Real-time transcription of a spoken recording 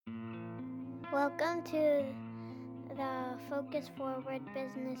Welcome to the Focus Forward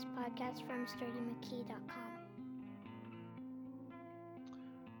Business Podcast from SturdyMcKee.com.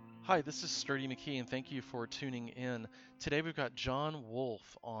 Hi, this is Sturdy McKee, and thank you for tuning in. Today we've got John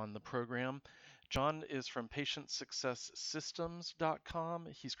Wolf on the program. John is from PatientSuccessSystems.com.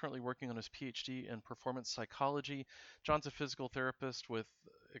 He's currently working on his PhD in performance psychology. John's a physical therapist with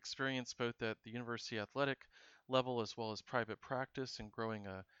experience both at the university athletic level as well as private practice and growing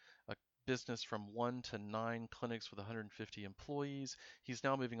a business from 1 to 9 clinics with 150 employees. He's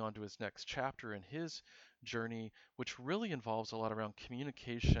now moving on to his next chapter in his journey, which really involves a lot around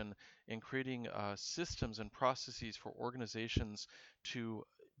communication and creating systems and processes for organizations to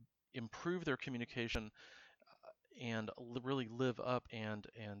improve their communication and really live up and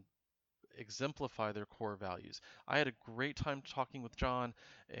exemplify their core values. I had a great time talking with John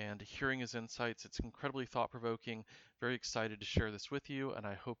and hearing his insights. It's incredibly thought-provoking. Very excited to share this with you, and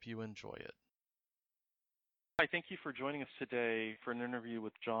I hope you enjoy it. Hi, thank you for joining us today for an interview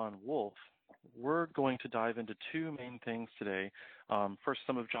with John Wolf. We're going to dive into two main things today. First,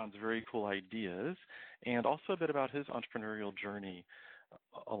 some of John's very cool ideas, and also a bit about his entrepreneurial journey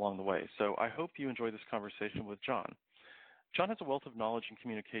along the way. So I hope you enjoy this conversation with John. John has a wealth of knowledge in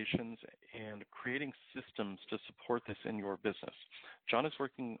communications and creating systems to support this in your business. John is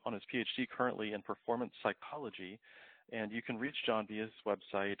working on his PhD currently in performance psychology, and you can reach John via his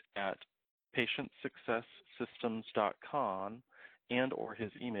website at PatientSuccessSystems.com and or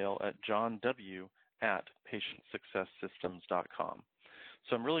his email at johnw@PatientSuccessSystems.com.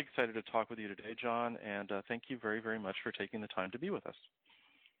 So I'm really excited to talk with you today, John, and thank you very, very much for taking the time to be with us.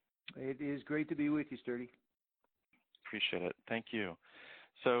 It is great to be with you, Sturdy. Appreciate it. Thank you.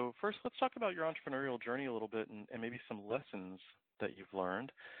 So first, let's talk about your entrepreneurial journey a little bit and maybe some lessons that you've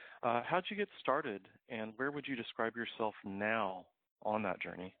learned. How'd you get started, and where would you describe yourself now on that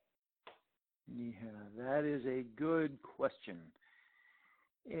journey? Yeah, that is a good question.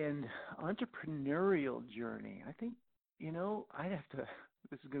 And entrepreneurial journey, I think, I'd have to,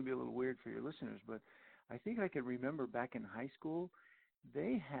 this is going to be a little weird for your listeners, but I think I could remember back in high school,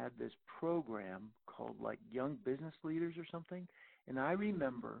 they had this program called like Young Business Leaders or something. And I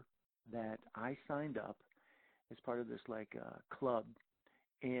remember that I signed up as part of this club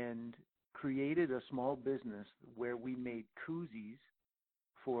and created a small business where we made koozies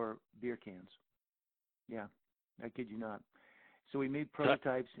for beer cans. Yeah, I kid you not. So we made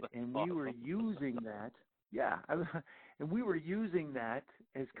prototypes and we were using that. Yeah, and we were using that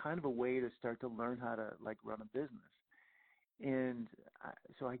as kind of a way to start to learn how to run a business. And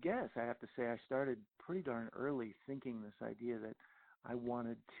so I guess I have to say I started pretty darn early thinking this idea that I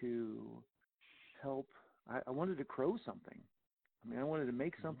wanted to help. I wanted to grow something. I mean, I wanted to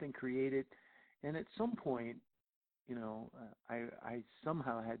make something, create it. And at some point, I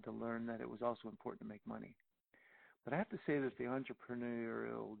somehow had to learn that it was also important to make money. But I have to say that the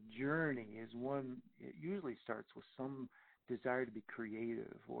entrepreneurial journey is one, it usually starts with some desire to be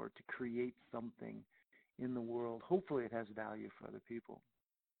creative or to create something in the world. Hopefully it has value for other people.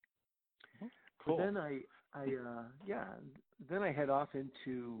 Cool. But then then I head off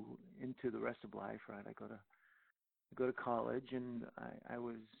into the rest of life, right? I go to college, and I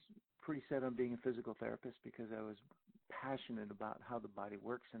was pretty set on being a physical therapist because I was passionate about how the body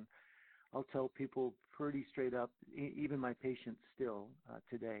works. And I'll tell people pretty straight up, even my patients still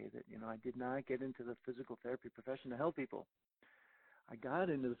today, that, I did not get into the physical therapy profession to help people. I got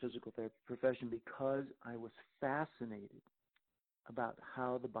into the physical therapy profession because I was fascinated about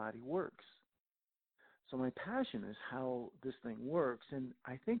how the body works. So my passion is how this thing works. And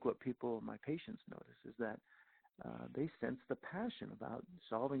I think what my patients notice is that they sense the passion about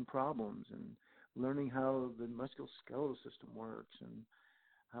solving problems and learning how the musculoskeletal system works and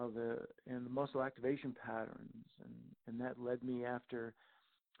how the muscle activation patterns. And that led me after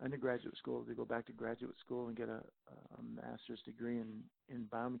undergraduate school to go back to graduate school and get a master's degree in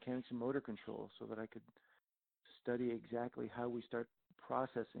biomechanics and motor control so that I could study exactly how we start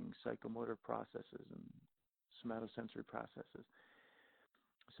processing psychomotor processes and somatosensory processes.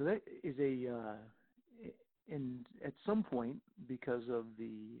 So that is and at some point, because of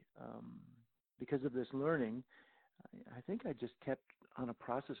this learning, I think I just kept on a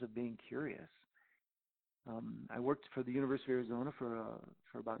process of being curious. I worked for the University of Arizona for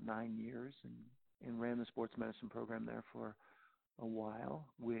about 9 years and ran the sports medicine program there for a while,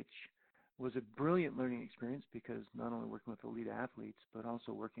 which was a brilliant learning experience because not only working with elite athletes, but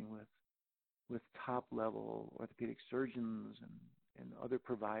also working with top-level orthopedic surgeons and other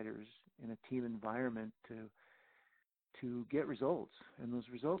providers in a team environment to get results. And those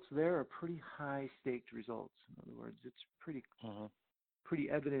results there are pretty high-staked results. In other words, it's pretty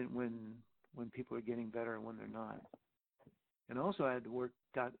evident when when people are getting better and when they're not. And also I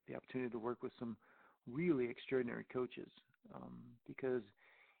got the opportunity to work with some really extraordinary coaches, because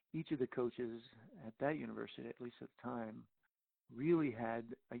each of the coaches at that university, at least at the time, really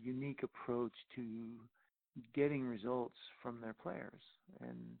had a unique approach to getting results from their players.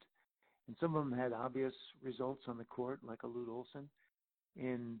 And some of them had obvious results on the court, like a Lute Olson,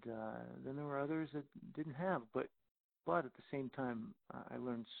 and then there were others that didn't have. But at the same time, I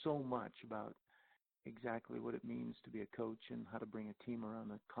learned so much about exactly what it means to be a coach and how to bring a team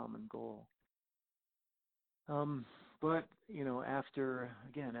around a common goal. But after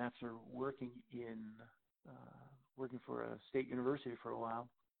working for a state university for a while,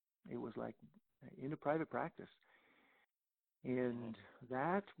 it was like into private practice. And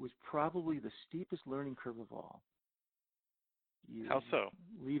that was probably the steepest learning curve of all. How so?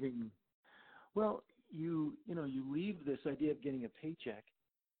 You leave this idea of getting a paycheck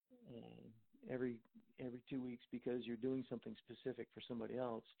every 2 weeks because you're doing something specific for somebody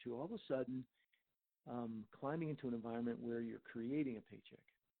else, to all of a sudden climbing into an environment where you're creating a paycheck.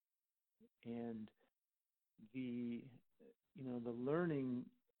 And the learning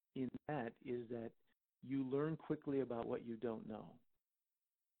in that is that you learn quickly about what you don't know.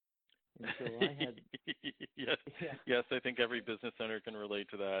 And so I had yes, I think every business owner can relate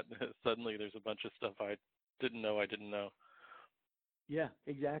to that. Suddenly there's a bunch of stuff I didn't know. Yeah,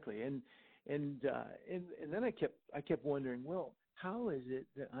 exactly. And then I kept wondering, well, how is it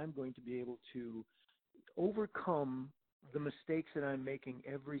that I'm going to be able to overcome the mistakes that I'm making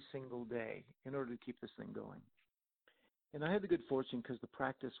every single day in order to keep this thing going? And I had the good fortune, because the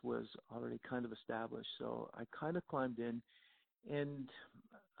practice was already kind of established, so I kind of climbed in, and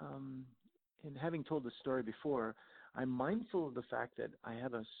having told the story before, I'm mindful of the fact that I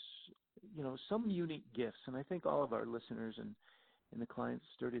have some unique gifts, and I think all of our listeners and the clients,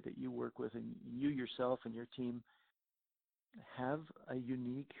 Sturdy, that you work with, and you yourself and your team have a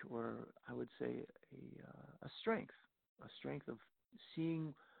unique, or I would say a strength of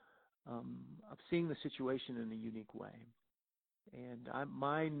seeing the situation in a unique way. And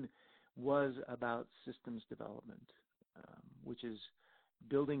mine was about systems development, which is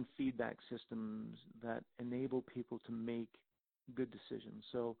building feedback systems that enable people to make good decisions.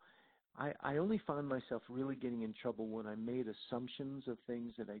 So I only found myself really getting in trouble when I made assumptions of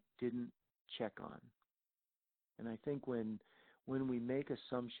things that I didn't check on. And I think when we make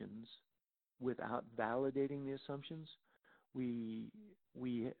assumptions without validating the assumptions,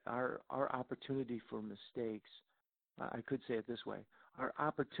 our opportunity for mistakes, I could say it this way, our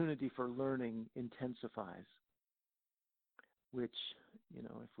opportunity for learning intensifies, which,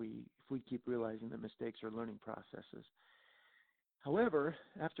 if we keep realizing that mistakes are learning processes. However,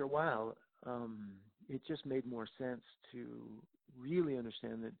 after a while, it just made more sense to really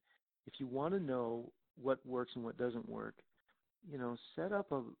understand that if you want to know what works and what doesn't work, set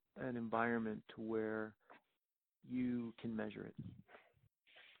up an environment to where you can measure it.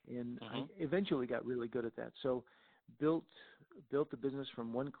 And I eventually got really good at that. So built the business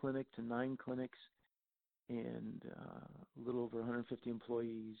from 1 clinic to 9 clinics and a little over 150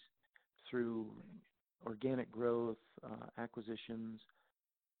 employees through organic growth, acquisitions,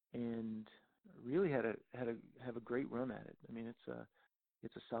 and really have a great run at it. I mean,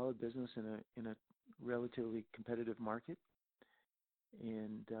 it's a solid business in a relatively competitive market.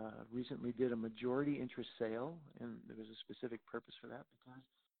 And recently did a majority interest sale, and there was a specific purpose for that, because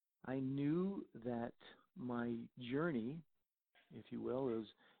I knew that my journey, if you will,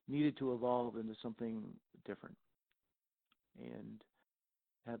 needed to evolve into something different. And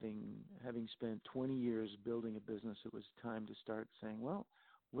having spent 20 years building a business, it was time to start saying, well,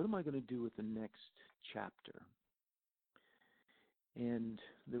 what am I going to do with the next chapter? And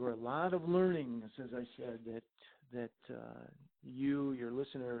there were a lot of learnings, as I said, that you, your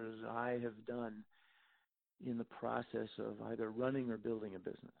listeners, I have done in the process of either running or building a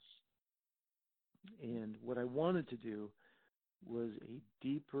business. And what I wanted to do was a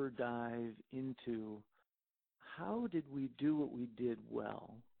deeper dive into how did we do what we did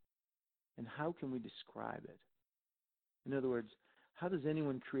well, and how can we describe it? In other words, how does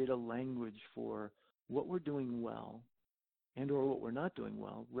anyone create a language for what we're doing well and or what we're not doing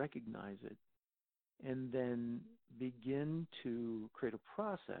well, recognize it, and then begin to create a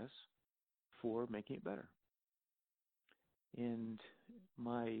process for making it better? And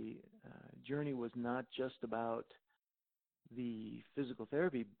my journey was not just about the physical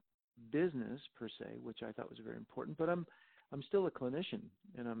therapy business per se, which I thought was very important, but I'm still a clinician,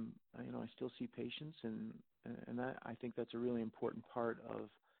 and I still see patients, and I think that's a really important part of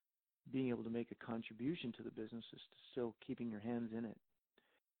being able to make a contribution to the business, is to still keeping your hands in it.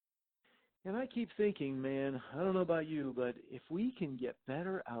 And I keep thinking, man, I don't know about you, but if we can get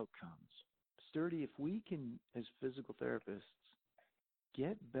better outcomes, Sturdy, if we can, as physical therapists,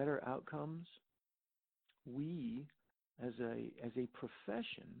 get better outcomes, we, as a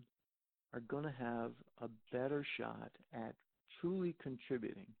profession, are going to have a better shot at truly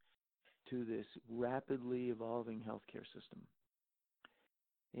contributing to this rapidly evolving healthcare system.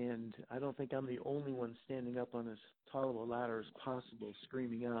 And I don't think I'm the only one standing up on as tall of a ladder as possible,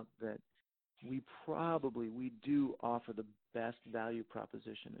 screaming out that we do offer the best value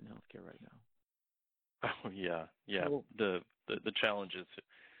proposition in healthcare right now. Oh yeah. So, the challenge is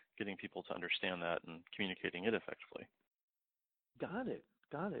getting people to understand that and communicating it effectively. Got it.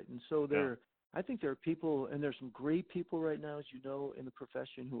 And so I think there are people, and there's some great people right now, as you know, in the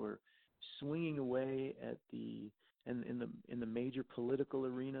profession who are swinging away at in the major political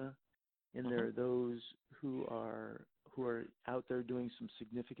arena, and there are those who are out there doing some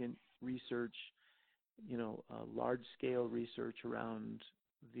significant research, large scale research around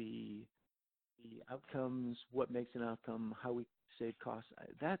the outcomes, what makes an outcome, how we save costs.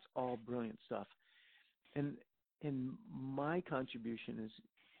 That's all brilliant stuff. And my contribution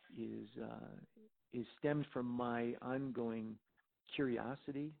is stemmed from my ongoing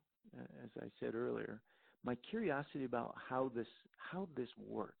curiosity, as I said earlier, my curiosity about how this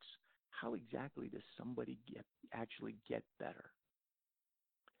works. How exactly does somebody actually get better?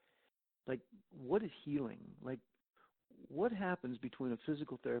 Like, what is healing? Like, what happens between a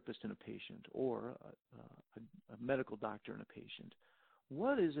physical therapist and a patient, or a medical doctor and a patient?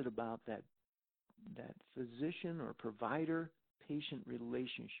 What is it about that physician or provider patient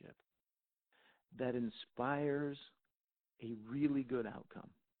relationship that inspires a really good outcome?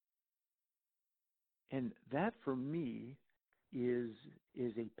 And that, for me, is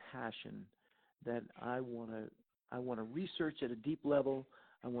a passion that I want to research at a deep level.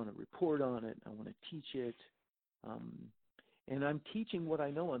 I want to report on it. I want to teach it. And I'm teaching what I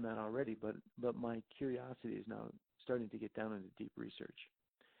know on that already, but my curiosity is now starting to get down into deep research.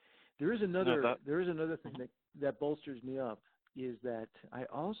 There is another thing that bolsters me up, is that I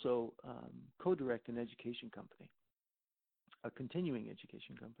also co-direct an education company, a continuing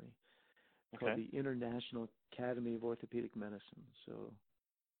education company called the International Academy of Orthopedic Medicine. So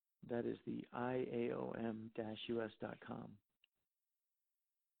that is the IAOM-US.com.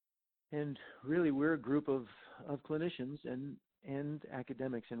 And really, we're a group of clinicians and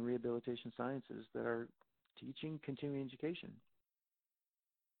academics in rehabilitation sciences that are teaching continuing education.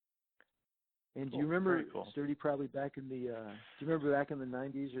 And do you remember, Sturdy, probably back in the do you remember back in the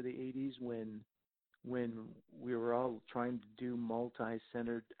 90s or the 80s when we were all trying to do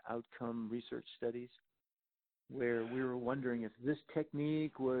multi-centered outcome research studies, where we were wondering if this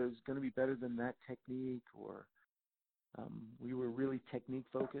technique was going to be better than that technique, or we were really technique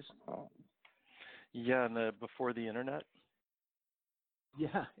focused? Yeah, and before the internet?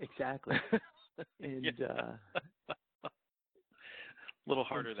 Yeah, exactly. And a little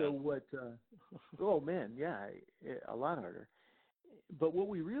harder so then. what? Oh man, yeah, a lot harder. But what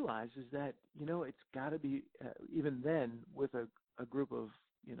we realized is that it's got to be even then, with a group of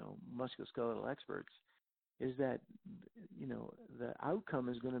musculoskeletal experts, is that the outcome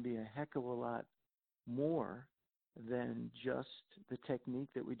is going to be a heck of a lot more than just the technique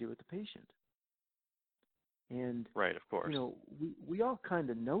that we do with the patient. And right, of course. We all kind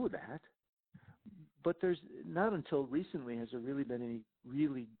of know that, but there's not until recently has there really been any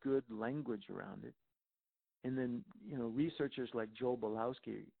really good language around it. And then, researchers like Joel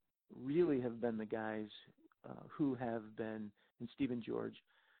Belowski really have been the guys who have been, and Stephen George,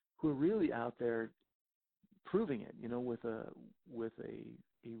 who are really out there proving it, with a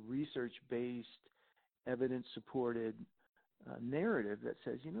research-based, evidence-supported narrative that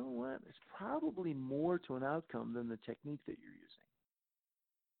says, you know what, it's probably more to an outcome than the technique that you're using.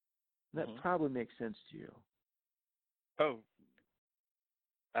 That probably makes sense to you. Oh,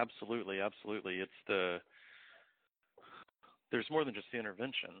 absolutely. There's more than just the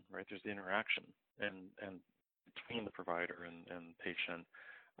intervention, right? There's the interaction and between the provider and patient.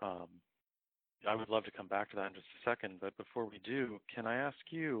 I would love to come back to that in just a second, but before we do, can I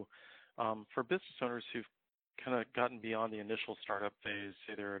ask you, for business owners who've kind of gotten beyond the initial startup phase,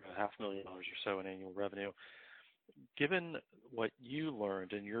 say they're at $500,000 or so in annual revenue, given what you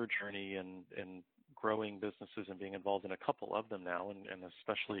learned in your journey in growing businesses and being involved in a couple of them now, and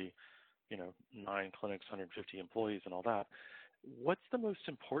especially 9 clinics, 150 employees and all that, what's the most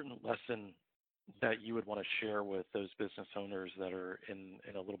important lesson that you would want to share with those business owners that are in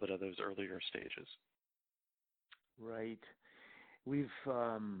a little bit of those earlier stages? Right. We've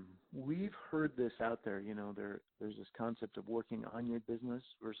heard this out there. There's this concept of working on your business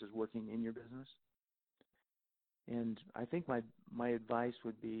versus working in your business. And I think my advice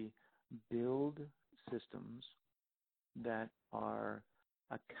would be build systems that are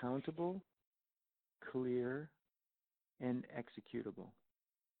accountable, clear, and executable.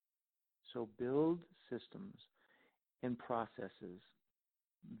 So build systems and processes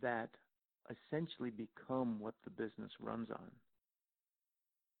that essentially become what the business runs on.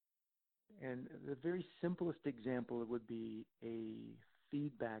 And the very simplest example would be a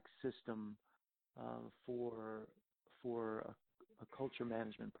feedback system for a culture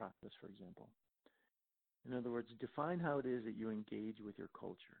management process, for example. In other words, define how it is that you engage with your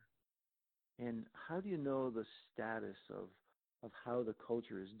culture. And how do you know the status of how the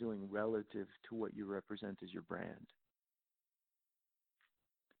culture is doing relative to what you represent as your brand?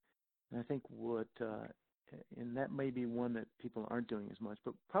 And I think and that may be one that people aren't doing as much,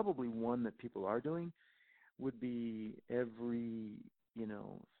 but probably one that people are doing would be every,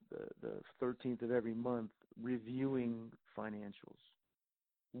 the 13th of every month, reviewing financials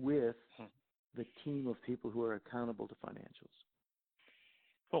with the team of people who are accountable to financials.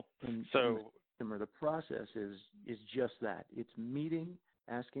 Cool. And so the process is just that. It's meeting,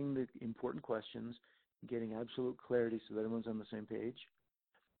 asking the important questions, getting absolute clarity so that everyone's on the same page,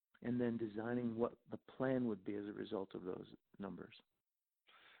 and then designing what the plan would be as a result of those numbers.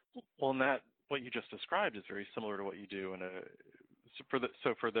 Well, and what you just described is very similar to what you do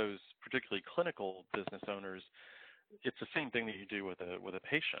for those particularly clinical business owners. It's the same thing that you do with a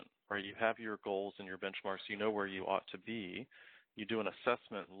patient, right? You have your goals and your benchmarks. You know where you ought to be. You do an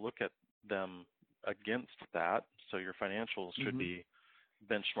assessment, look at them against that. So your financials should be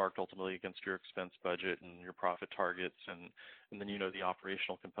benchmarked ultimately against your expense budget and your profit targets, and then the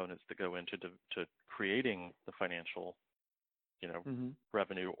operational components that go into to creating the financial,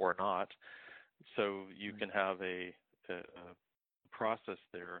 revenue or not. So you can have a process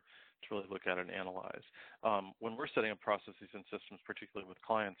there to really look at and analyze. When we're setting up processes and systems, particularly with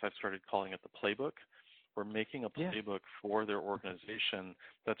clients, I've started calling it the playbook. We're making a playbook for their organization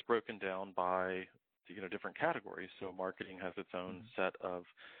that's broken down by different categories. So marketing has its own set of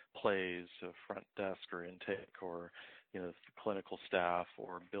plays, front desk or intake, or clinical staff,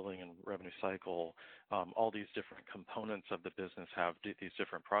 or billing and revenue cycle. All these different components of the business have these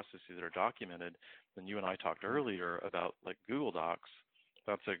different processes that are documented. And you and I talked earlier about like Google Docs.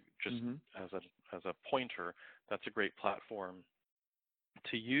 That's as a pointer. That's a great platform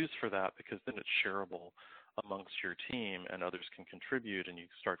to use for that, because then it's shareable amongst your team and others can contribute, and you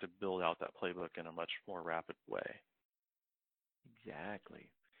start to build out that playbook in a much more rapid way. Exactly.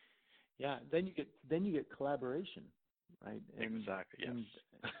 Yeah. Then you get collaboration, right? Exactly.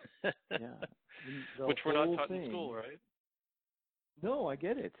 Yes. Yeah. Which we're not taught in school, right? No, I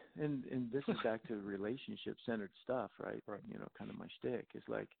get it. And this is back to relationship-centered stuff, right? Right. Kind of my shtick is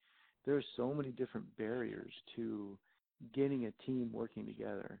like there's so many different barriers to getting a team working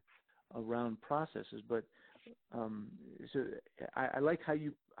together around processes. But so I like how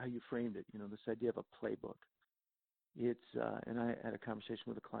you framed it. This idea of a playbook. It's and I had a conversation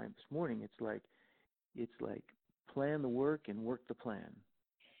with a client this morning. It's like plan the work and work the plan.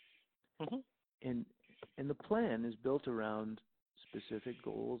 And the plan is built around specific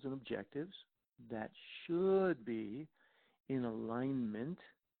goals and objectives that should be in alignment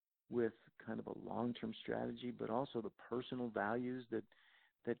with kind of a long-term strategy, but also the personal values that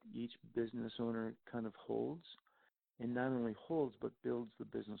each business owner kind of holds, and not only holds but builds the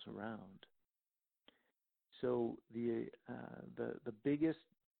business around. So the biggest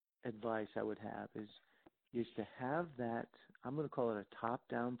advice I would have is to have that, I'm going to call it a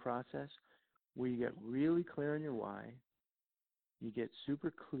top-down process, where you get really clear on your why, you get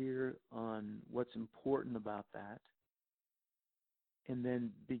super clear on what's important about that, and then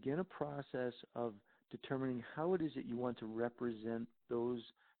begin a process of determining how it is that you want to represent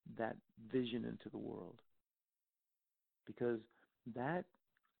that vision into the world. Because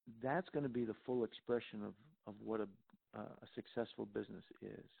that's going to be the full expression of what a successful business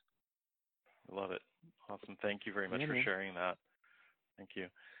is. I love it. Awesome. Thank you very much for sharing that. Thank you.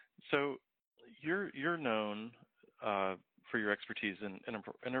 So you're known for your expertise in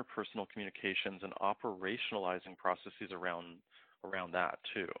interpersonal communications and operationalizing processes around that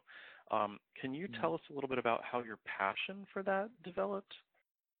too. Can you tell us a little bit about how your passion for that developed?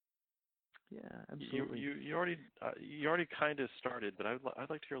 Yeah, absolutely. You already kind of started, but I'd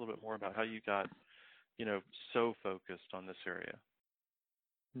like to hear a little bit more about how you got, so focused on this area.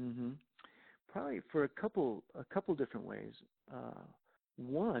 Probably for a couple different ways.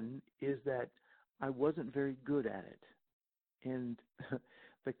 One is that I wasn't very good at it. And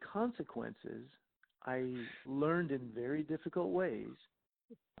the consequences I learned in very difficult ways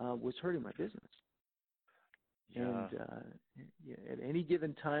was hurting my business. Yeah. And at any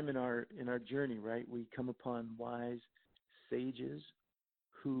given time in our journey, right, we come upon wise sages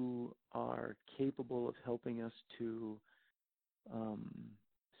who are capable of helping us to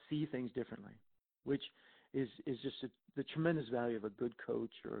see things differently, which is just the tremendous value of a good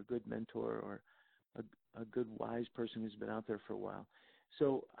coach or a good mentor or a good wise person who's been out there for a while.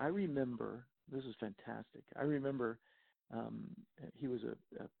 So I remember, this is fantastic. I remember he was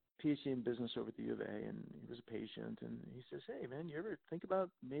a PhD in business over at the U of A, and he was a patient, and he says, "Hey, man, you ever think about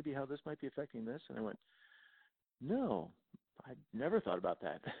maybe how this might be affecting this?" And I went, "No, I never thought about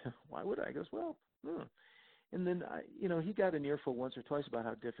that. Why would I?" He goes, "Well, And then he got an earful once or twice about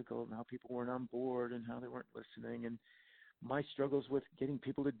how difficult and how people weren't on board and how they weren't listening, and my struggles with getting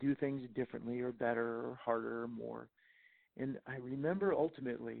people to do things differently or better or harder or more. And I remember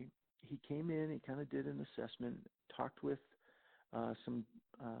ultimately he came in, he kind of did an assessment, talked with some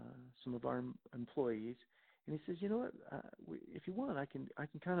of our employees, and he says, "You know what? If you want, I can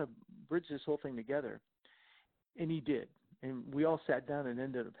kind of bridge this whole thing together." And he did. And we all sat down and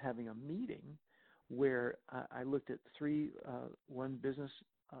ended up having a meeting where I looked at one business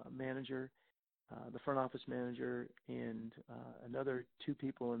manager, the front office manager, and another two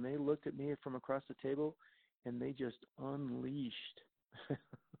people, and they looked at me from across the table, and they just unleashed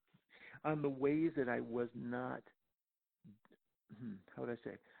on the ways that I was not, how would I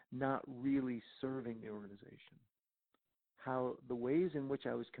say, not really serving the organization. How the ways in which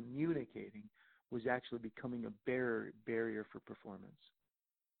I was communicating was actually becoming a barrier for performance.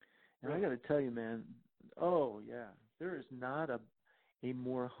 And I got to tell you, man, oh yeah, there is not a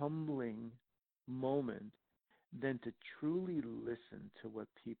more humbling moment than to truly listen to what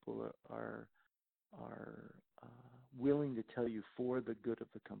people are willing to tell you for the good of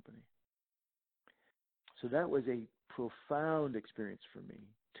the company. So that was a profound experience for me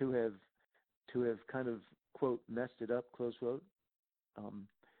to have kind of, quote, messed it up, close quote,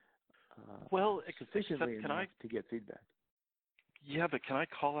 sufficiently enough to get feedback. Yeah, but can I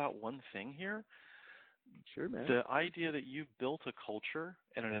call out one thing here? Sure, man. The idea that you built a culture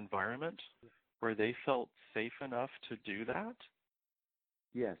and an environment where they felt safe enough to do that.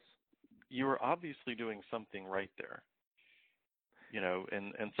 Yes. You were obviously doing something right there.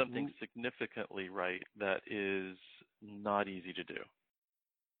 And something significantly right that is not easy to do.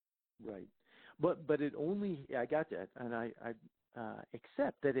 Right. But it only, I got that, and I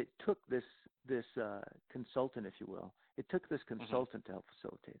accept that it took this consultant, if you will. It took this consultant to help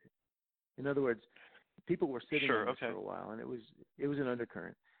facilitate it. In other words, people were sitting on this for a while, and it was an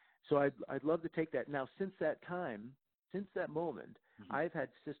undercurrent. So I'd love to take that. Now, since that moment, I've had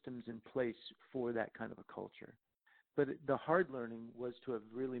systems in place for that kind of a culture. But the hard learning was to have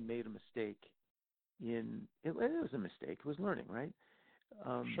really made a mistake it was a mistake. It was learning, right?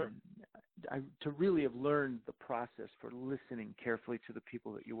 Sure. To really have learned the process for listening carefully to the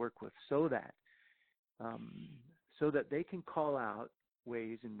people that you work with so that they can call out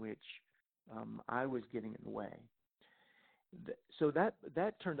ways in which I was getting in the way. So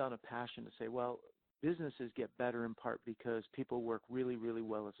that turned on a passion to say, well, businesses get better in part because people work really, really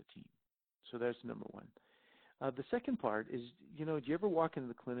well as a team. So that's number one. The second part is, do you ever walk into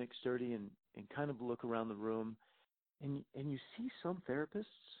the clinic, Sturdy, and kind of look around the room, and you see some therapists,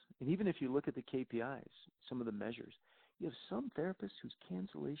 and even if you look at the KPIs, some of the measures, you have some therapists whose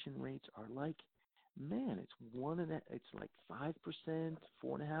cancellation rates are like, man, it's like 5%,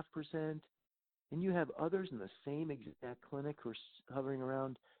 4.5%, and you have others in the same exact clinic who are hovering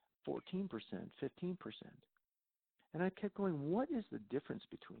around 14%, 15%. And I kept going, what is the difference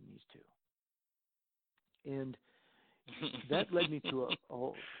between these two? And that led me to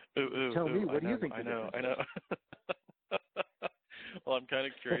tell me, what do you think? I know. Well, I'm kind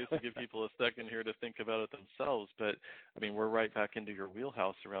of curious to give people a second here to think about it themselves, but I mean, we're right back into your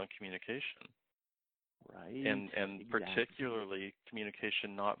wheelhouse around communication. Right. And exactly. Particularly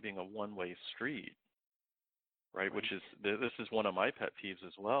communication not being a one-way street, right? Which is, this is one of my pet peeves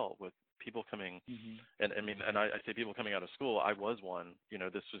as well, with people coming, and I say people coming out of school. I was one.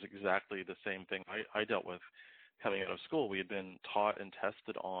 This was exactly the same thing I dealt with coming out of school. We had been taught and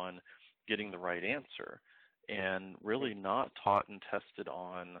tested on getting the right answer, and really not taught and tested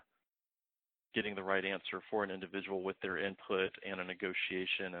on getting the right answer for an individual with their input and a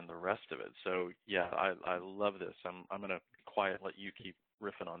negotiation and the rest of it. So yeah, I love this. I'm going to be quiet and let you keep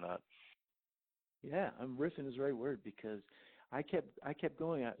riffing on that. Yeah, riffing is the right word, because I kept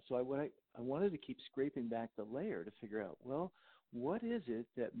going. So I wanted to keep scraping back the layer to figure out, well, what is it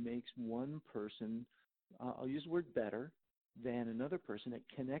that makes one person, I'll use the word better, than another person at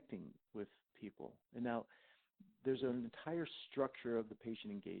connecting with people. And now there's an entire structure of the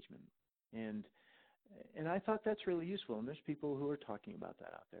patient engagement. And I thought that's really useful, and there's people who are talking about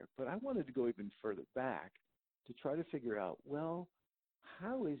that out there. But I wanted to go even further back to try to figure out, well,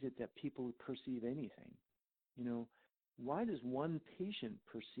 how is it that people perceive anything? You know, why does one patient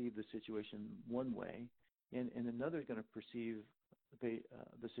perceive the situation one way and another is going to perceive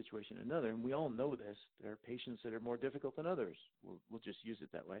the situation another? And we all know this. There are patients that are more difficult than others. We'll just use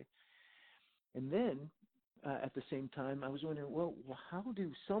it that way. And then at the same time, I was wondering, well, how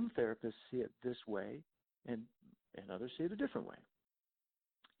do some therapists see it this way and others see it a different way?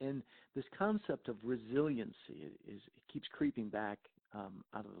 And this concept of resiliency it keeps creeping back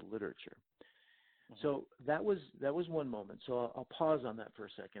out of the literature. Mm-hmm. So that was one moment. So I'll pause on that for a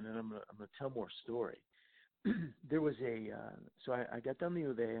second, and I'm gonna tell more story. There was so I got done the U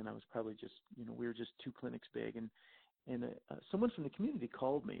of A, and I was probably just, we were just 2 clinics big, and someone from the community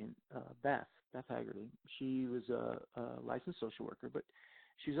called me, Beth Haggerty. She was a licensed social worker, but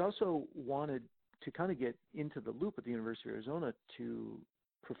she's also wanted to kind of get into the loop at the University of Arizona to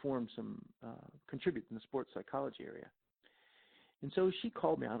perform contribute in the sports psychology area. And so she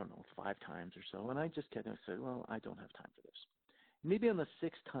called me, I don't know, 5 times or so, and I just kept said, well, I don't have time for this. Maybe on the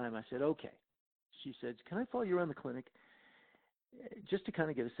 6th time, I said, okay. She said, can I follow you around the clinic just to kind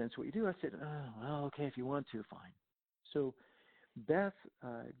of get a sense of what you do? I said, oh, well, okay, if you want to, fine. So Beth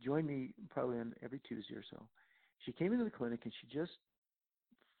joined me probably on every Tuesday or so. She came into the clinic, and she just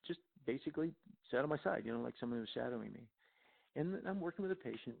basically sat on my side, like someone who was shadowing me. And I'm working with a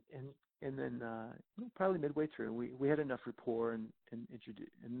patient, and then probably midway through, we had enough rapport and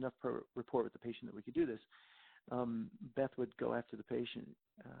enough rapport with the patient that we could do this. Beth would go after the patient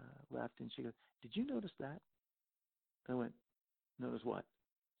left, and she goes, "Did you notice that?" I went, "Notice what?"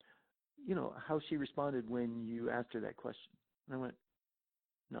 How she responded when you asked her that question. And I went,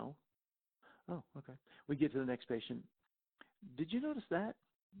 "No." "Oh, okay." We get to the next patient. "Did you notice that?"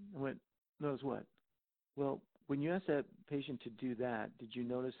 I went, "Notice what?" "Well, when you asked that patient to do that, did you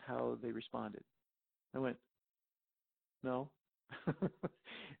notice how they responded?" I went, "No."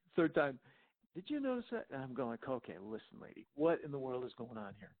 3rd time, "Did you notice that?" And I'm going, okay, listen, lady, what in the world is going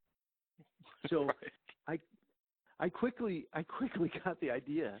on here? So right. I quickly got the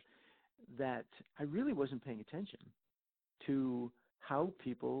idea that I really wasn't paying attention to how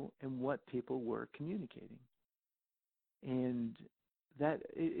people and what people were communicating. And that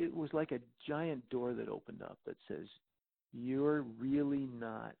it was like a giant door that opened up that says, you're really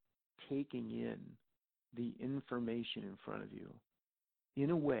not taking in the information in front of you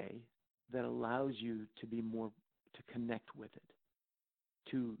in a way that allows you to be more, to connect with it,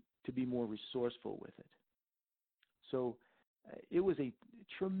 to be more resourceful with it. So it was a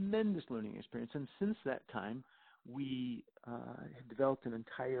tremendous learning experience. And since that time, we have developed an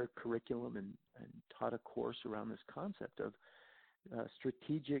entire curriculum and taught a course around this concept of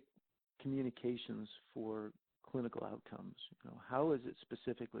strategic communications for clinical outcomes. How is it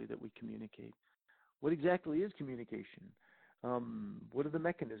specifically that we communicate? What exactly is communication? What are the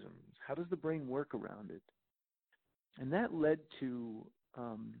mechanisms? How does the brain work around it? And that led to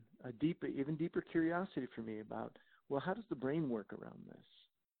even deeper curiosity for me about, well, how does the brain work around this?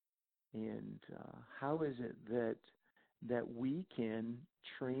 And how is it that we can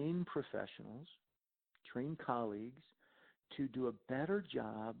train professionals, train colleagues to do a better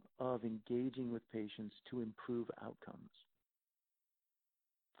job of engaging with patients to improve outcomes?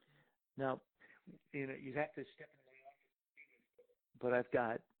 Now, you have to step in the office, but I've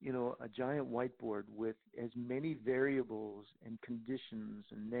got, a giant whiteboard with as many variables and conditions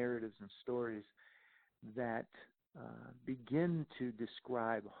and narratives and stories that begin to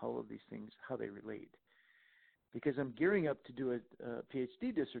describe all of these things, how they relate. Because I'm gearing up to do a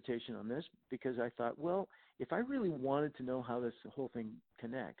PhD dissertation on this, because I thought, well, if I really wanted to know how this whole thing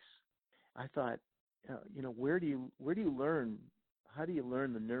connects, I thought, where do you learn? How do you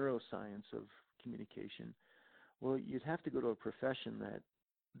learn the neuroscience of communication? Well, you'd have to go to a profession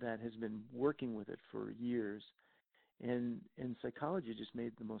that has been working with it for years, and psychology just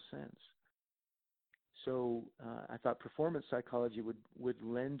made the most sense. So I thought performance psychology would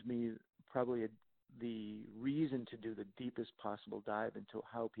lend me probably the reason to do the deepest possible dive into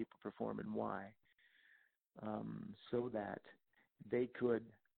how people perform and why, so that they could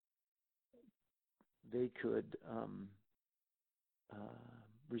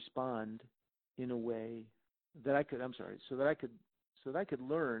respond in a way that I could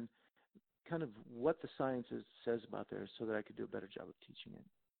learn kind of what the science says about there, so that I could do a better job of teaching it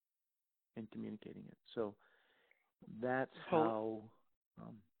and communicating it. So that's how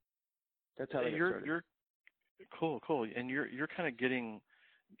I got started. Cool. And you're kind of getting,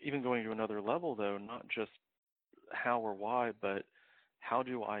 even going to another level though, not just how or why, but how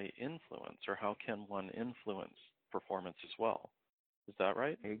do I influence, or how can one influence performance as well? Is that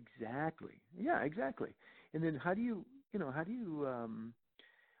right? Exactly. Yeah, exactly. And then how do you,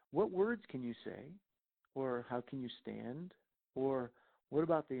 what words can you say, or how can you stand, or what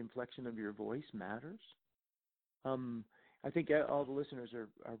about the inflection of your voice matters? I think all the listeners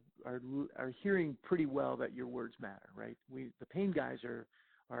are hearing pretty well that your words matter, right? The pain guys are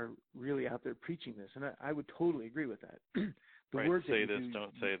really out there preaching this, and I would totally agree with that. The Right. words Say that you this, do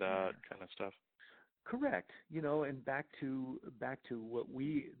don't say that, kind of stuff. correct, and back to what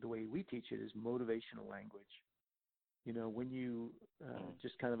the way we teach it is motivational language. When you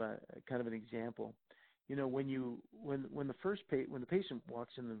just kind of an example, when the patient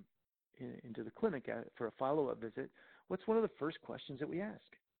walks into the clinic for a follow-up visit, what's one of the first questions that we ask?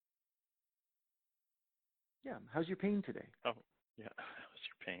 Yeah, how's your pain today? Oh, yeah. How's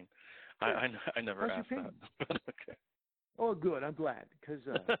your pain? Sure. I never How's asked your that. pain? But okay. Oh, good. I'm glad because,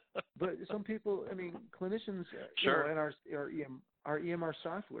 but some people, clinicians, Sure. and our EMR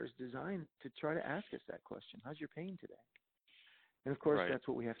software is designed to try to ask us that question: how's your pain today? And of course, Right. that's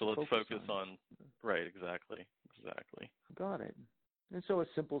what we have So to let's focus on. Right. Exactly. Got it. And so a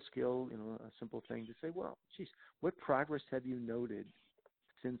simple skill, a simple thing to say, well, geez, what progress have you noted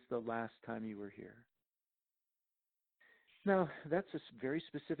since the last time you were here? Now, that's a very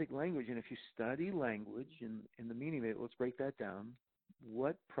specific language, and if you study language and the meaning of it, let's break that down.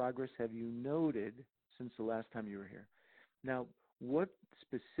 What progress have you noted since the last time you were here? Now, what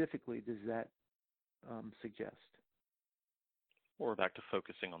specifically does that suggest? Or back to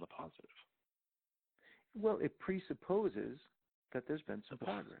focusing on the positive. Well, it presupposes that there's been some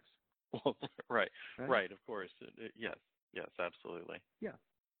progress. Well, right. Of course. Yes, absolutely. Yeah.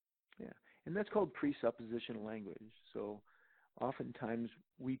 And that's called presuppositional language. So oftentimes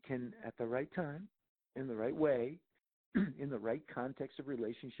we can, at the right time, in the right way, in the right context of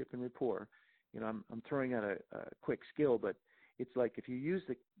relationship and rapport, I'm throwing out a quick skill, but it's like if you use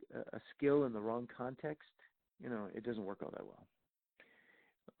a skill in the wrong context, it doesn't work all that well.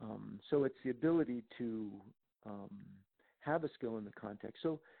 So it's the ability to have a skill in the context.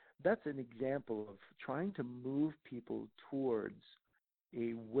 So that's an example of trying to move people towards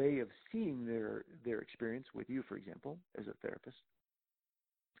a way of seeing their experience with you, for example, as a therapist,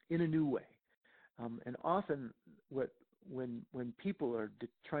 in a new way. And often, when people are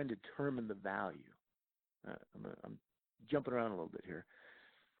trying to determine the value, I'm jumping around a little bit here,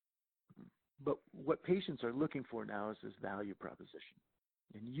 but what patients are looking for now is this value proposition.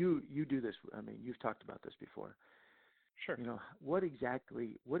 And you do this. You've talked about this before. Sure. What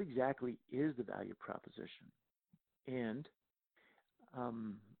exactly is the value proposition? And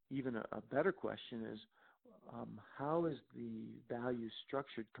even a better question is, how is the value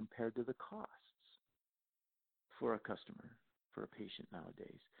structured compared to the costs for a customer, for a patient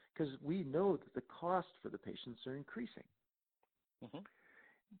nowadays? Because we know that the costs for the patients are increasing. Mm-hmm.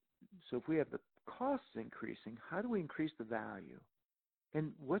 So if we have the costs increasing, how do we increase the value?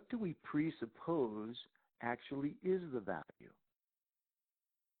 And what do we presuppose actually is the value?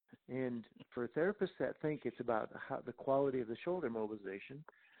 And for therapists that think it's about the quality of the shoulder mobilization,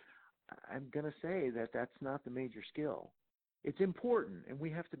 I'm going to say that that's not the major skill. It's important, and we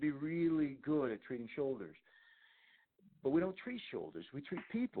have to be really good at treating shoulders. But we don't treat shoulders. We treat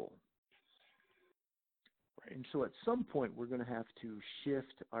people. Right. And so at some point, we're going to have to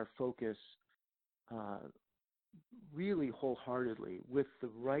shift our focus really wholeheartedly with the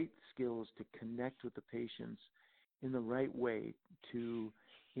right skills to connect with the patients in the right way to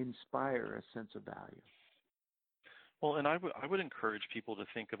inspire a sense of value. Well, and I would encourage people to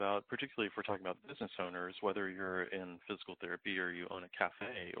think about, particularly if we're talking about business owners, whether you're in physical therapy or you own a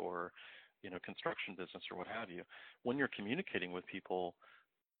cafe or, construction business or what have you, when you're communicating with people,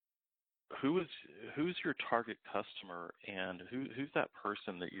 who's your target customer, and who's that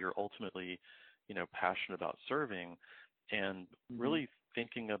person that you're ultimately, passionate about serving, and really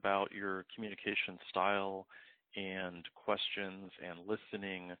thinking about your communication style and questions and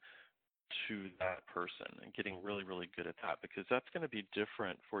listening to that person and getting really, really good at that, because that's going to be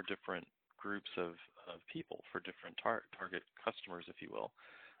different for different groups of people, for different target customers, if you will.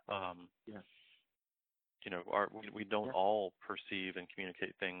 Yes. We don't all perceive and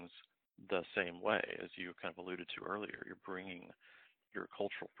communicate things the same way, as you kind of alluded to earlier. You're bringing your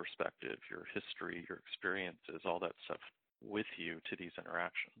cultural perspective, your history, your experiences, all that stuff with you to these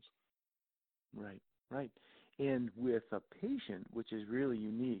interactions. Right. And with a patient, which is really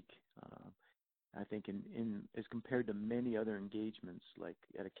unique, I think, in as compared to many other engagements, like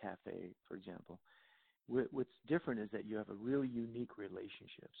at a cafe, for example, What's different is that you have a really unique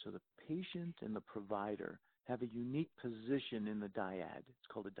relationship. So the patient and the provider have a unique position in the dyad. It's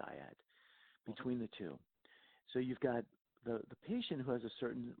called a dyad between the two. So you've got the patient who has a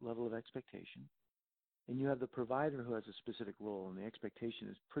certain level of expectation, and you have the provider who has a specific role, and the expectation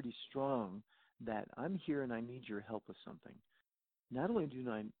is pretty strong that I'm here and I need your help with something. Not only do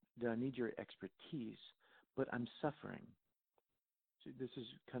I need your expertise, but I'm suffering. So this is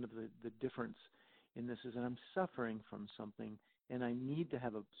kind of the difference in this is that I'm suffering from something, and I need to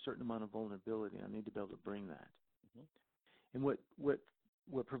have a certain amount of vulnerability. I need to be able to bring that. And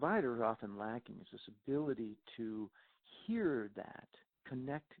what providers are often lacking is this ability to hear that,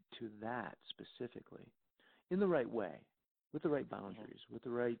 connect to that specifically in the right way, with the right boundaries, with the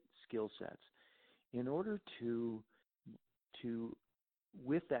right skill sets, in order to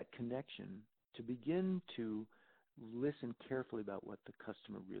with that connection, to begin to listen carefully about what the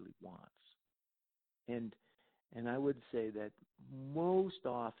customer really wants. And I would say that most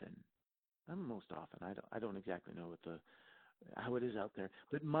often, I don't exactly know how it is out there,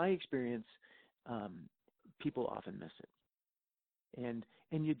 but in my experience, people often miss it.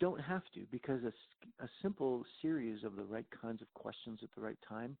 And you don't have to, because a simple series of the right kinds of questions at the right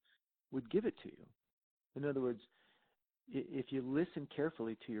time would give it to you. In other words, if you listen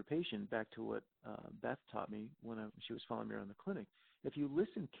carefully to your patient, back to what Beth taught me when she was following me around the clinic, if you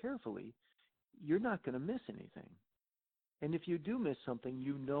listen carefully, you're not going to miss anything. And if you do miss something,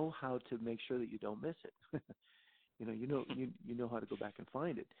 you know how to make sure that you don't miss it. you know how to go back and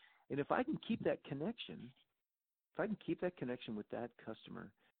find it. And if I can keep that connection, with that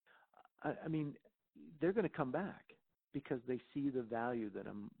customer, I mean, they're going to come back because they see the value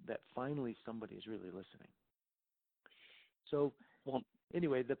that finally somebody is really listening. So,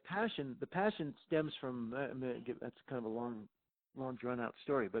 anyway, the passion stems from, that's kind of a long drawn out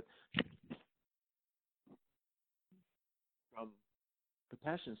story, but the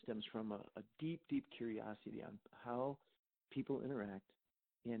passion stems from a deep curiosity on how people interact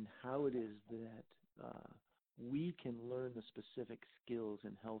and how it is that we can learn the specific skills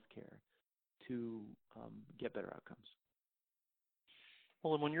in healthcare to get better outcomes.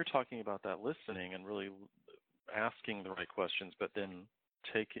 Well, and when you're talking about that listening and really asking the right questions, but then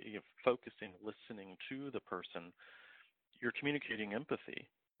focusing, listening to the person, you're communicating empathy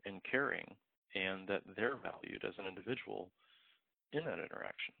and caring, and that they're valued as an individual in that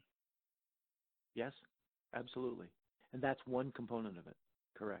interaction. Yes, absolutely. And that's one component of it.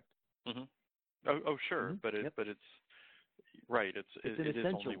 Correct. Mm-hmm. Oh, sure. Mm-hmm. But yep. it's right. It is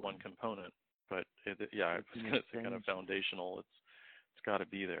only one one component, but I was going to say kind of foundational. It's got to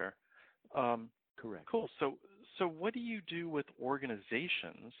be there. Correct. Cool. So what do you do with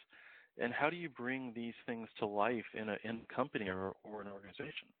organizations, and how do you bring these things to life in a company or an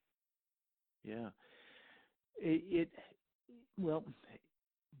organization? Yeah. Well,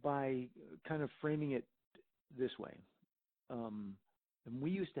 by kind of framing it this way, and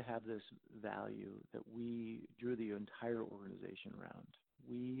we used to have this value that we drew the entire organization around.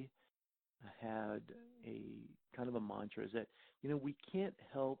 We had a kind of a mantra is that, we can't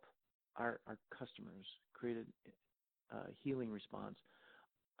help our customers create a healing response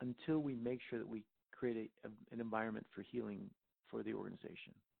until we make sure that we create an environment for healing for the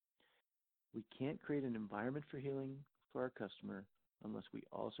organization. We can't create an environment for healing for our customer unless we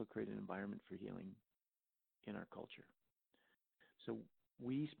also create an environment for healing in our culture. So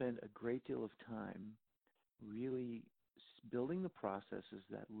we spend a great deal of time really building the processes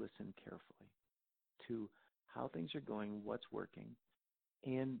that listen carefully to how things are going, what's working,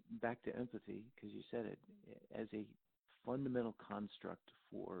 and back to empathy, because you said it, as a fundamental construct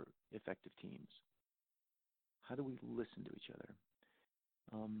for effective teams. How do we listen to each other?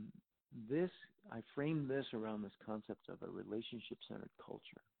 I frame this around this concept of a relationship-centered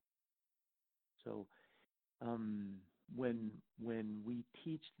culture. So when we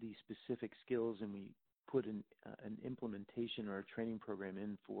teach these specific skills and we put an implementation or a training program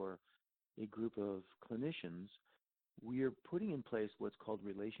in for a group of clinicians, we are putting in place what's called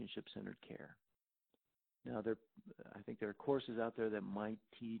relationship-centered care. Now, I think there are courses out there that might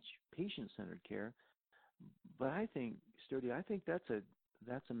teach patient-centered care, but I think that's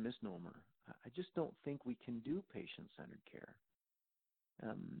a misnomer. I just don't think we can do patient-centered care.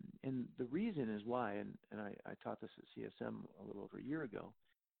 And the reason is why, and I taught this at CSM a little over a year ago,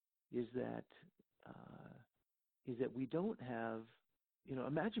 is that we don't have,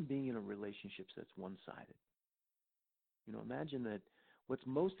 imagine being in a relationship that's one-sided. Imagine that what's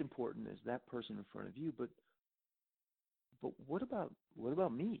most important is that person in front of you, but what about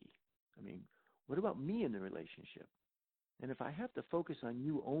me? I mean, what about me in the relationship? And if I have to focus on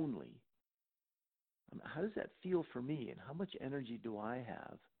you only, how does that feel for me, and how much energy do I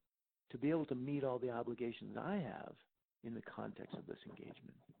have to be able to meet all the obligations I have in the context of this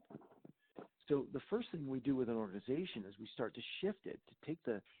engagement? So the first thing we do with an organization is we start to shift it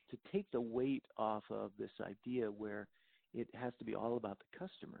to take the weight off of this idea where it has to be all about the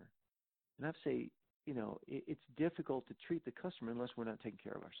customer. And I have to say, it's difficult to treat the customer unless we're not taking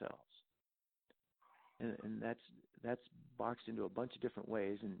care of ourselves. And that's boxed into a bunch of different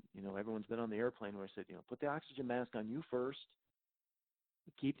ways. And everyone's been on the airplane where I said, put the oxygen mask on you first,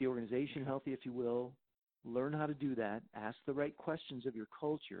 keep the organization healthy, if you will, learn how to do that, ask the right questions of your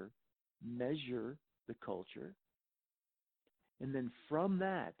culture, measure the culture, and then from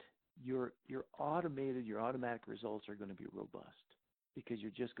that, your automatic results are going to be robust because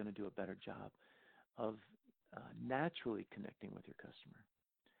you're just going to do a better job of naturally connecting with your customer.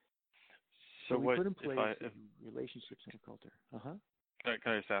 So we put in place relationships and a culture.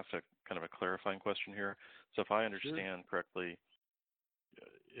 Can I just ask a kind of a clarifying question here? So if I understand correctly,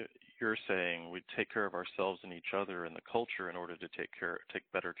 you're saying we take care of ourselves and each other and the culture in order to take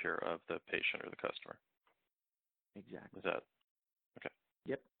better care of the patient or the customer. Exactly. Is that okay?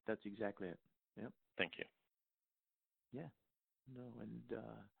 Yep, that's exactly it. Yep. Thank you. Yeah. No,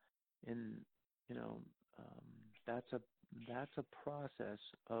 and that's a process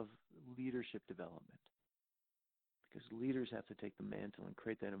of leadership development, because leaders have to take the mantle and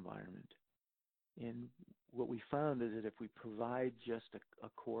create that environment. And what we found is that if we provide just a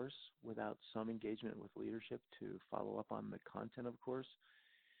course without some engagement with leadership to follow up on the content of the course,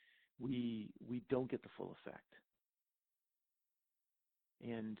 we don't get the full effect.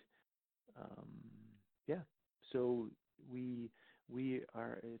 And so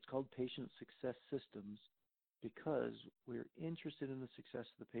it's called Patient Success Systems because we're interested in the success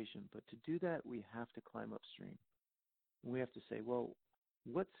of the patient. But to do that, we have to climb upstream. We have to say, well,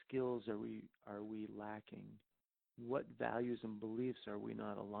 what skills are we lacking? What values and beliefs are we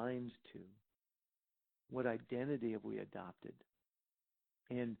not aligned to? What identity have we adopted?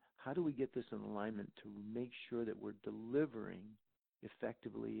 And how do we get this in alignment to make sure that we're delivering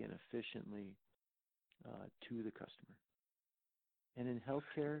effectively and efficiently to the customer? And in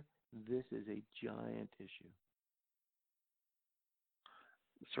healthcare, this is a giant issue.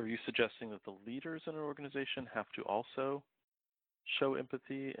 So are you suggesting that the leaders in an organization have to also show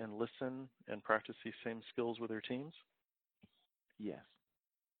empathy and listen and practice these same skills with their teams? Yes.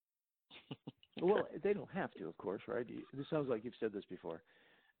 Okay. Well, they don't have to, of course, right? This sounds like you've said this before.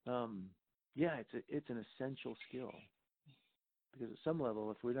 It's an essential skill. Because at some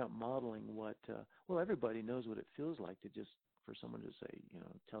level, if we're not modeling everybody knows what it feels like for someone to say,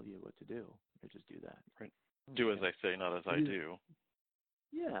 tell you what to do, or just do that. Right. Do as I say, not as I do.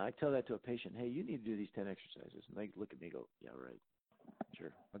 Yeah, I tell that to a patient. Hey, you need to do these 10 exercises. And they look at me and go, yeah, right.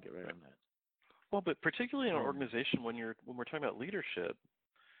 Sure, I'll get right on that. Well, but particularly in an organization, when we're talking about leadership,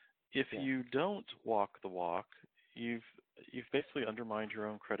 if you don't walk the walk, you've basically undermined your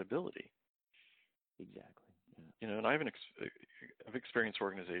own credibility. Exactly. Yeah. And I've experienced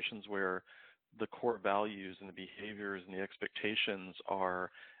organizations where the core values and the behaviors and the expectations are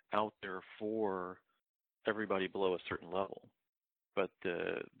out there for everybody below a certain level, but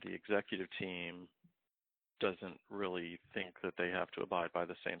the executive team doesn't really think that they have to abide by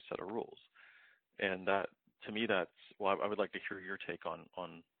the same set of rules. And that, to me, I would like to hear your take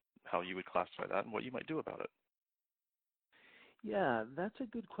on how you would classify that and what you might do about it. Yeah, that's a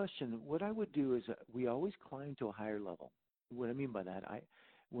good question. What I would do is we always climb to a higher level. What I mean by that,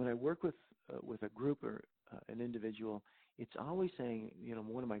 when I work with a group or an individual, it's always saying,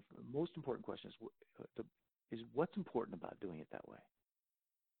 one of my most important questions is what's important about doing it that way.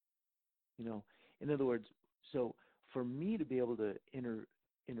 In other words, so for me to be able to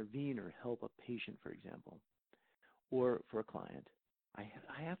intervene or help a patient, for example, or for a client, I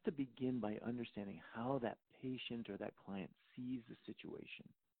have to begin by understanding how that patient or that client sees the situation.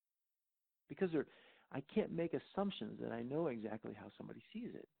 Because I can't make assumptions that I know exactly how somebody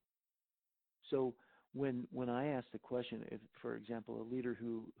sees it. So when I ask the question, if, for example, a leader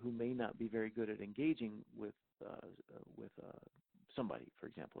who may not be very good at engaging with somebody, for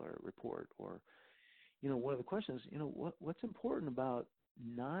example, or a report, or one of the questions, what's important about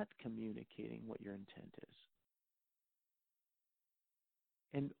not communicating what your intent is?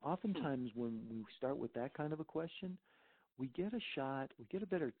 And oftentimes when we start with that kind of a question, we get a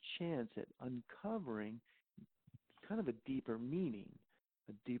better chance at uncovering kind of a deeper meaning,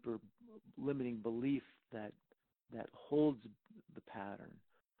 a deeper limiting belief that holds the pattern,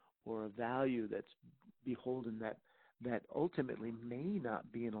 or a value that's beholden that ultimately may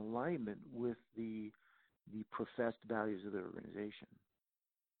not be in alignment with the professed values of the organization.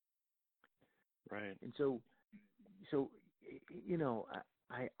 Right. And so you know,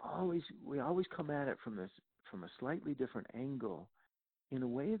 we always come at it from a slightly different angle, in a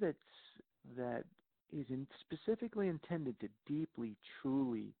way that is specifically intended to deeply,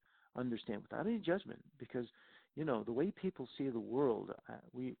 truly understand without any judgment. Because the way people see the world,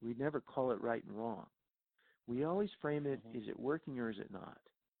 we never call it right and wrong. We always frame it: is it working or is it not?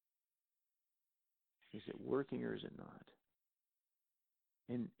 Is it working or is it not?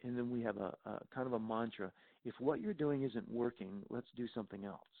 And then we have a kind of a mantra: if what you're doing isn't working, let's do something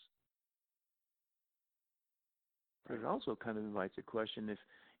else. But it also kind of invites a question: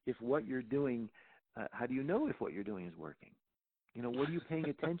 if what you're doing, how do you know if what you're doing is working? What are you paying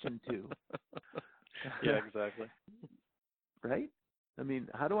attention to? Yeah, exactly. Right? I mean,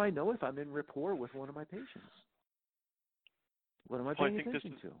 how do I know if I'm in rapport with one of my patients? What am I paying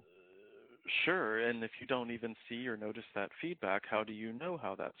attention to? Sure, and if you don't even see or notice that feedback, how do you know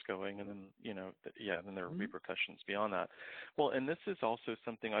how that's going? And then, then there are repercussions beyond that. Well, and this is also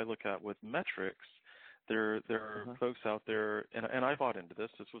something I look at with metrics. There are folks out there, and I bought into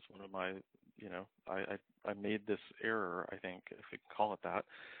this. This was one of my, I made this error, I think, if we can call it that.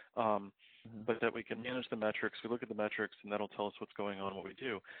 But that we can manage the metrics. We look at the metrics, and that'll tell us what's going on, what we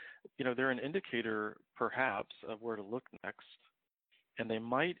do. They're an indicator, perhaps, of where to look next. And they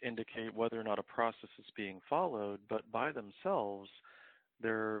might indicate whether or not a process is being followed, but by themselves,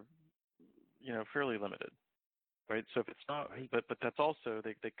 they're, fairly limited, right? So if it's not, but that's also,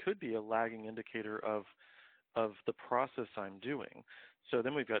 they could be a lagging indicator of the process I'm doing. So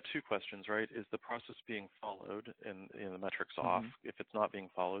then we've got two questions, right? Is the process being followed and the metrics off? If it's not being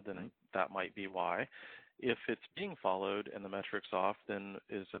followed, then that might be why. If it's being followed and the metrics off, then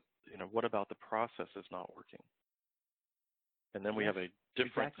what about the process is not working? And then we have a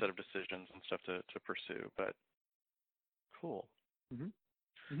different set of decisions and stuff to pursue. But cool.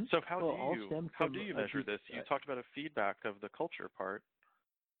 So how do you measure this? You talked about a feedback of the culture part,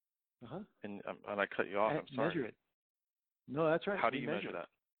 and I cut you off. I'm sorry. Measure it. No, that's right. How do you measure that?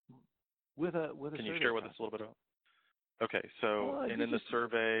 With a Can you share with us a little bit about? Okay, so in the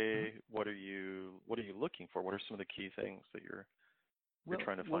survey, what are you looking for? What are some of the key things that you're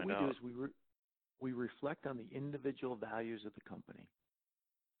trying to find out? What we do is we reflect on the individual values of the company.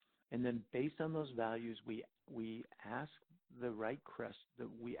 And then based on those values, we ask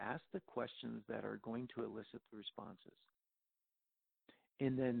we ask the questions that are going to elicit the responses.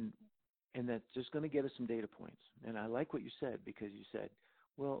 And that's just going to get us some data points. And I like what you said, because you said,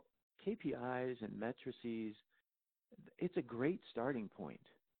 well, KPIs and matrices, it's a great starting point,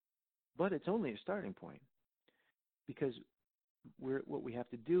 but it's only a starting point, because what we have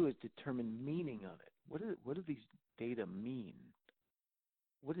to do is determine meaning of it. What do these data mean?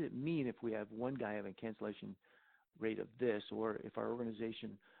 What does it mean if we have one guy having a cancellation rate of this, or if our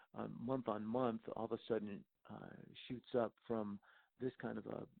organization month on month all of a sudden shoots up from this kind of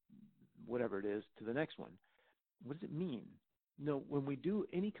a whatever it is to the next one? What does it mean? When we do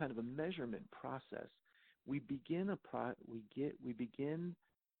any kind of a measurement process, we begin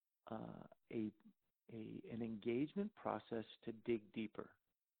an engagement process to dig deeper.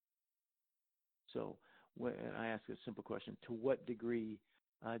 So when I ask a simple question: to what degree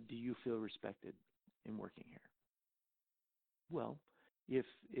do you feel respected in working here? Well, if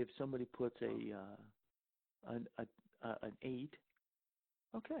somebody puts an 8,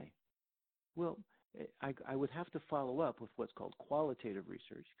 okay. Well, I would have to follow up with what's called qualitative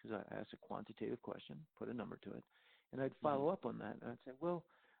research, because I ask a quantitative question, put a number to it, and I'd follow up on that, and I'd say, well,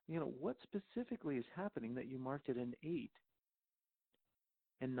 what specifically is happening that you marked it an 8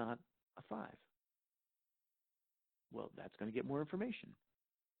 and not a 5? Well, that's going to get more information.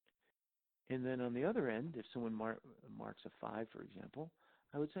 And then on the other end, if someone marks a 5, for example,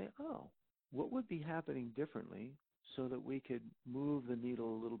 I would say, oh, what would be happening differently so that we could move the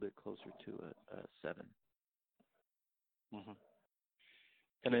needle a little bit closer to a 7?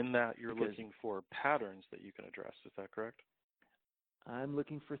 And in that, you're looking for patterns that you can address. Is that correct? I'm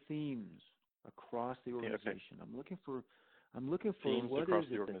looking for themes across the organization. I'm looking for themes what across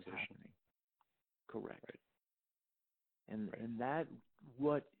is the it organization. that's happening. Correct. Right.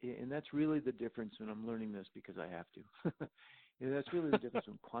 And that's really the difference, and I'm learning this because I have to. That's really the difference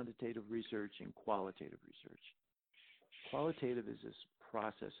between quantitative research and qualitative research. Qualitative is this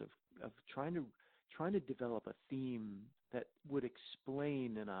process of trying to develop a theme that would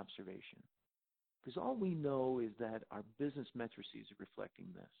explain an observation. Because all we know is that our business matrices are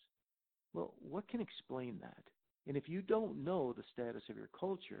reflecting this. Well, what can explain that? And if you don't know the status of your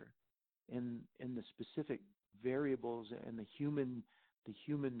culture and the specific variables and the human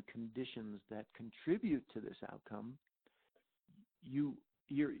conditions that contribute to this outcome,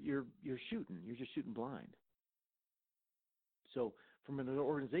 you're shooting. You're just shooting blind. So from an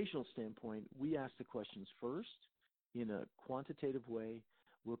organizational standpoint, we ask the questions first in a quantitative way.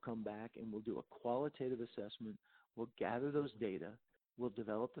 We'll come back and we'll do a qualitative assessment. We'll gather those data. We'll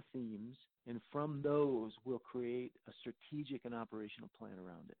develop the themes. And from those, we'll create a strategic and operational plan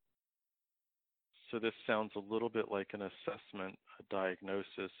around it. So this sounds a little bit like an assessment, a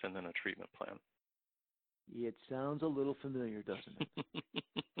diagnosis, and then a treatment plan. It sounds a little familiar, doesn't it?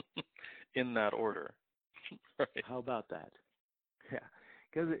 In that order. Right. How about that? Yeah,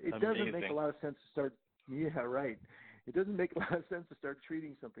 because it doesn't make a lot of sense to start. Yeah, right. It doesn't make a lot of sense to start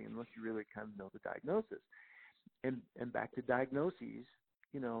treating something unless you really kind of know the diagnosis. And back to diagnoses,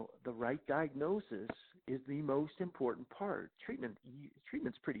 the right diagnosis is the most important part.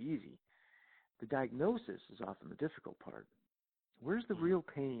 Treatment's pretty easy. The diagnosis is often the difficult part. Where's the real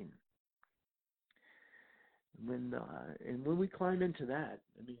pain? When we climb into that,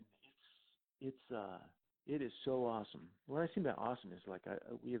 I mean, it is so awesome. What I mean by awesome is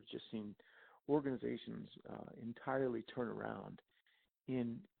we have just seen organizations entirely turn around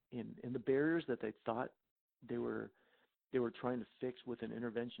in the barriers that they thought they were trying to fix with an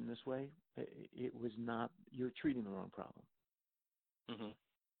intervention this way. It was not. You're treating the wrong problem. Mm-hmm.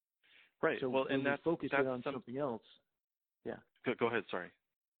 Right. So well, and that's focus it on something else. Yeah. Go ahead. Sorry.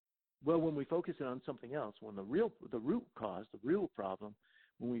 Well, when we focus it on something else, when the root cause, the real problem,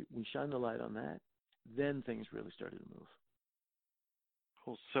 when we shine the light on that, then things really started to move.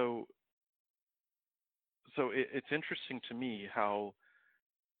 Cool. So it's interesting to me how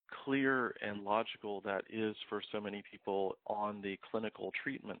clear and logical that is for so many people on the clinical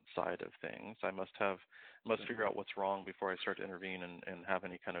treatment side of things. I must figure out what's wrong before I start to intervene and have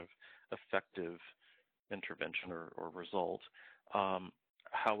any kind of effective intervention or result.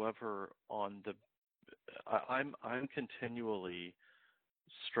 However, I'm continually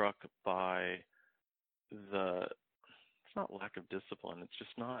struck by it's not lack of discipline. It's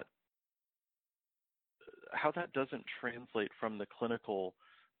just not how that doesn't translate from the clinical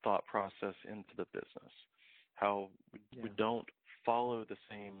thought process into the business. How we don't follow the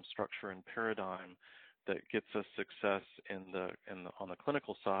same structure and paradigm that gets us success on the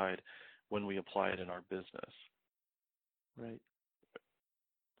clinical side when we apply it in our business. Right.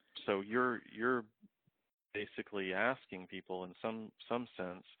 So you're basically asking people in some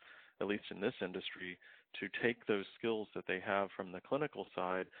sense, at least in this industry, to take those skills that they have from the clinical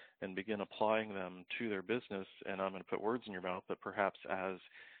side and begin applying them to their business. And I'm going to put words in your mouth, but perhaps as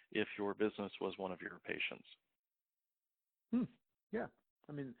if your business was one of your patients. Yeah.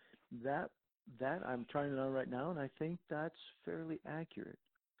 I mean, that I'm trying it on right now, and I think that's fairly accurate.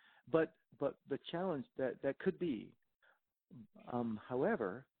 But the challenge that could be,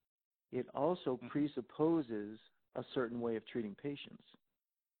 however, it also presupposes a certain way of treating patients.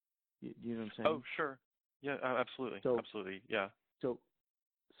 You know what I'm saying? Oh, sure. Yeah, absolutely. Absolutely. Yeah. So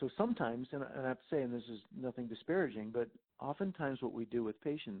sometimes, and I have to say, and this is nothing disparaging, but oftentimes what we do with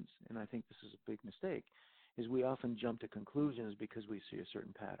patients, and I think this is a big mistake, is we often jump to conclusions because we see a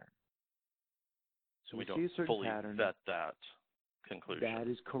certain pattern. So we see don't a certain fully pattern. vet that conclusion. That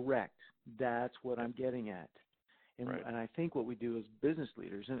is correct. That's what I'm getting at. And, right. And I think what we do as business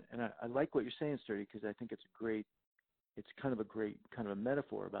leaders, and I like what you're saying, Sturdy, because I think it's kind of a great kind of a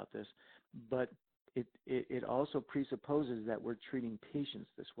metaphor about this, but it also presupposes that we're treating patients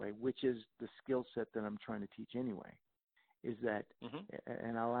this way, which is the skill set that I'm trying to teach anyway, is that,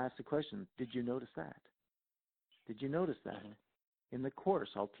 and I'll ask the question, did you notice that? Did you notice that? In the course,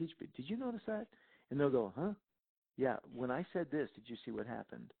 I'll teach people, did you notice that? And they'll go, huh? Yeah, when I said this, did you see what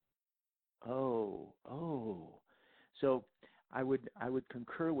happened? Oh. So I would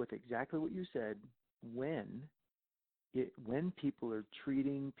concur with exactly what you said when people are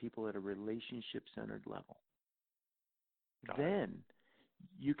treating people at a relationship-centered level. Then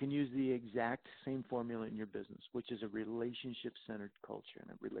you can use the exact same formula in your business, which is a relationship-centered culture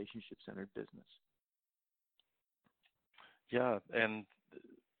and a relationship-centered business. Yeah, and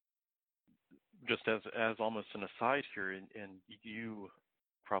just as almost an aside here, and you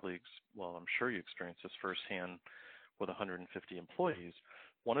probably, I'm sure you experienced this firsthand with 150 employees.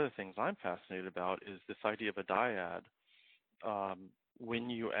 One of the things I'm fascinated about is this idea of a dyad. When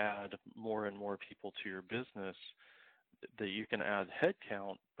you add more and more people to your business, that you can add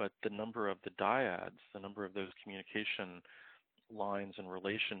headcount, but the number of the dyads, the number of those communication lines and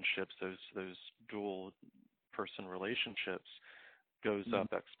relationships, those dual person relationships, goes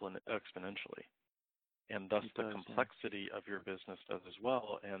up exponentially. And thus the complexity of your business does as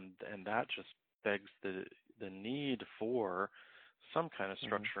well. And that just begs the need for some kind of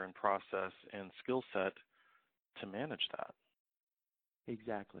structure and process and skill set to manage that.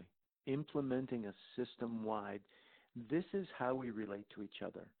 Exactly. Implementing a system-wide. This is how we relate to each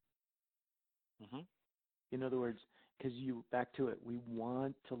other. Mhm. In other words, because back to it, we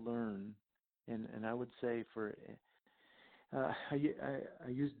want to learn, and I would say I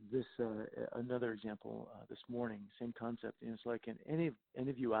used this another example this morning, same concept, and it's like any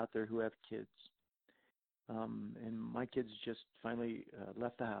of you out there who have kids, and my kids just finally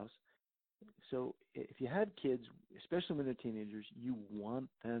left the house. So if you have kids, especially when they're teenagers, you want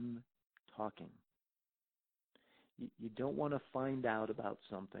them talking. You don't want to find out about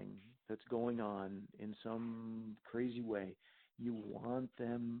something that's going on in some crazy way. You want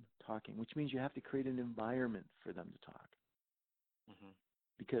them talking, which means you have to create an environment for them to talk. Mhm.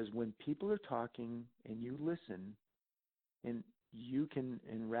 Because when people are talking and you listen, and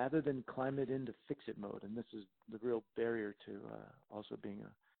and rather than climb it into fix-it mode, and this is the real barrier to also being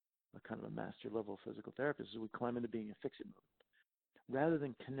a kind of a master level physical therapist, is we climb into being a fix-it mode, rather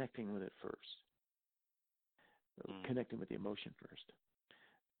than connecting with it first, connecting with the emotion first,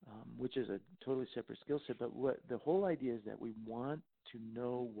 which is a totally separate skill set. But what the whole idea is that we want to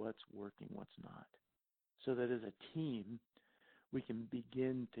know what's working, what's not, so that as a team, we can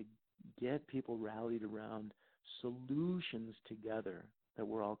begin to get people rallied around solutions together that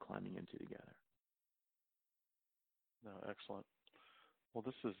we're all climbing into together. No, excellent. Well,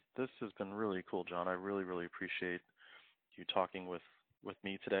 this has been really cool, John. I really, really appreciate you talking with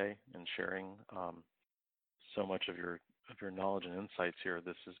me today and sharing so much of your knowledge and insights here.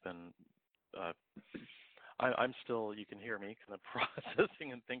 This has been I'm still, you can hear me kind of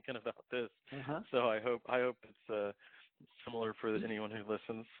processing and thinking about this. So I hope it's similar for anyone who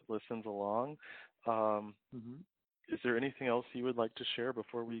listens along. Is there anything else you would like to share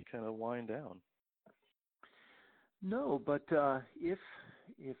before we kind of wind down? No, but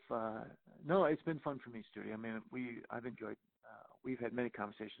no, it's been fun for me, Stuart. I mean, I've enjoyed. We've had many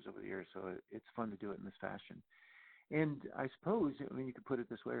conversations over the years, so it's fun to do it in this fashion. And I suppose, I mean, you could put it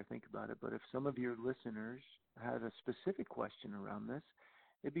this way or think about it, but if some of your listeners had a specific question around this,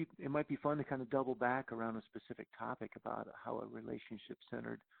 it might be fun to kind of double back around a specific topic about how a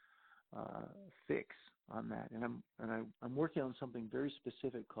relationship-centered fix on that. And I'm working on something very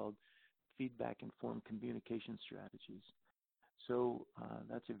specific called feedback-informed communication strategies. So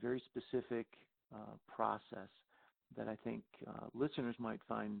that's a very specific process that I think listeners might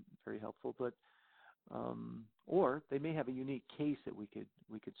find very helpful, but or they may have a unique case that we could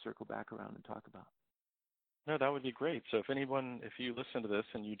circle back around and talk about. No, that would be great. So if you listen to this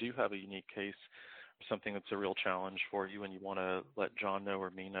and you do have a unique case, something that's a real challenge for you, and you want to let John know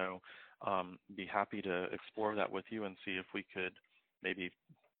or me know, be happy to explore that with you and see if we could maybe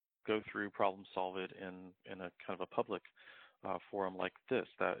go through, problem solve it in a kind of a public forum like this.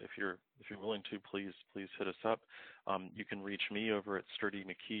 That if you're willing to, please hit us up. You can reach me over at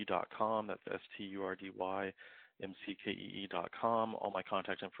sturdymckee.com. That's STURDYMCKEE.com. All my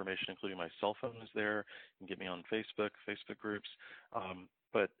contact information, including my cell phone, is there. You can get me on Facebook groups.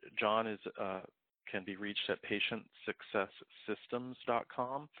 But John can be reached at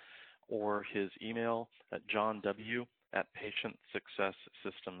patientsuccesssystems.com, or his email at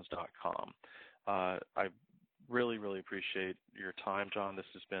johnw@patientsuccesssystems.com. I really, really appreciate your time, John. This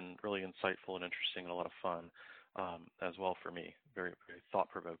has been really insightful and interesting and a lot of fun as well for me. Very, very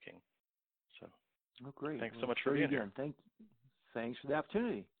thought-provoking. So, oh, great. Thanks so much for being here. Thanks for the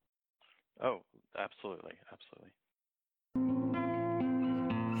opportunity. Oh, absolutely.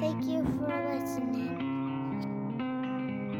 Thank you for listening.